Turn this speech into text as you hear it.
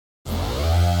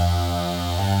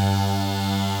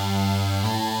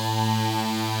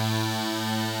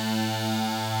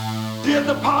at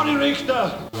the Party,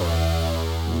 Richter!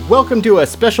 Welcome to a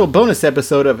special bonus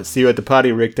episode of See You at the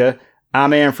Potty, Richter.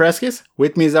 I'm Aaron Frescus.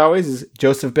 With me as always is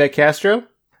Joseph Beck Castro.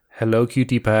 Hello,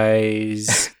 cutie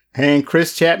pies. And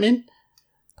Chris Chapman.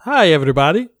 Hi,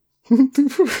 everybody.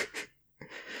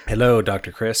 Hello,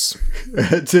 Dr. Chris.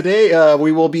 Today,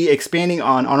 we will be expanding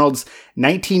on Arnold's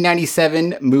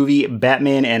 1997 movie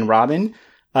Batman and Robin.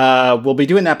 We'll be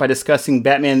doing that by discussing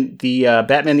Batman the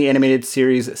Animated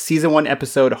Series Season 1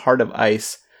 episode Heart of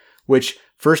Ice, which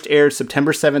first aired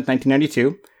September 7th,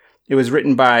 1992. It was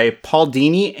written by Paul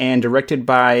Dini and directed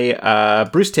by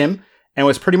Bruce Timm, and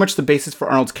was pretty much the basis for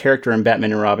Arnold's character in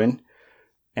Batman and Robin.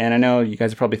 And I know you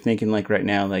guys are probably thinking, like, right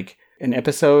now, like, an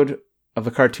episode of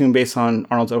a cartoon based on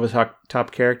Arnold's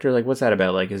over-the-top character? Like, what's that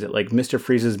about? Like, is it like Mr.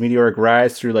 Freeze's meteoric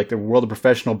rise through, like, the world of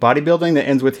professional bodybuilding that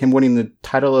ends with him winning the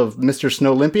title of Mr.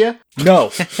 Snow Olympia?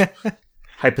 No.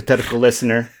 Hypothetical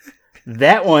listener.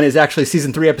 That one is actually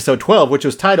Season 3, Episode 12, which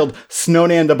was titled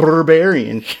Snowman the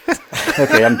Barbarian.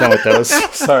 Okay, I'm done with those.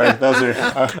 Sorry, those are...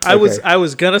 okay. I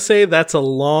was gonna say that's a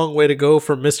long way to go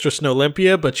for Mr. Snow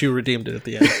Olympia, but you redeemed it at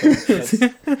the end.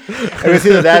 It was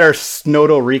either that or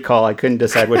Snowdle Recall. I couldn't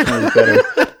decide which one was better.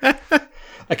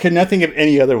 I could not think of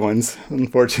any other ones,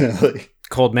 unfortunately.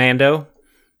 Cold Mando.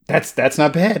 That's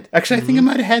not bad. Actually, I think I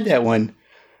might have had that one.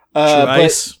 True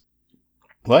Ice.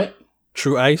 What?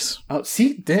 True Ice. Oh,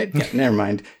 see? Never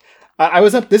mind. I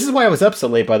was up. This is why I was up so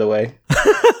late, by the way.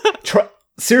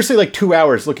 Seriously, like 2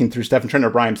 hours looking through stuff and trying to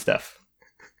rhyme stuff.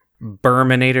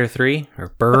 Burminator 3?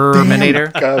 Or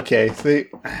Burminator? Okay. See?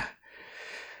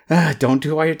 Don't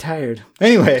do it while you're tired.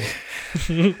 Anyway.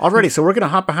 Alrighty, so we're going to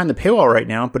hop behind the paywall right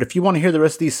now, but if you want to hear the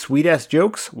rest of these sweet-ass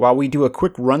jokes while we do a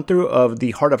quick run-through of the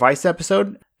Heart of Ice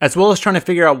episode, as well as trying to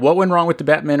figure out what went wrong with the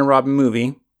Batman and Robin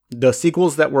movie, the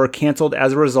sequels that were canceled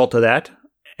as a result of that,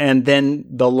 and then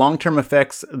the long-term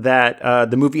effects that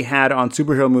the movie had on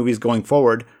superhero movies going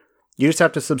forward, you just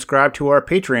have to subscribe to our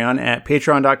Patreon at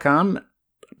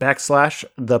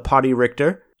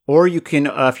patreon.com/thepottyrichter. Or you can,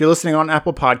 if you're listening on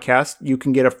Apple Podcasts, you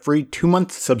can get a free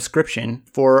 2-month subscription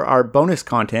for our bonus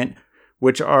content,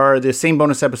 which are the same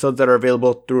bonus episodes that are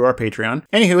available through our Patreon.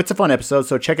 Anywho, it's a fun episode,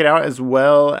 so check it out as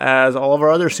well as all of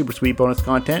our other super sweet bonus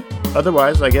content.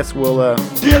 Otherwise, I guess we'll...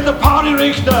 See you at the Party,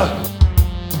 Richter!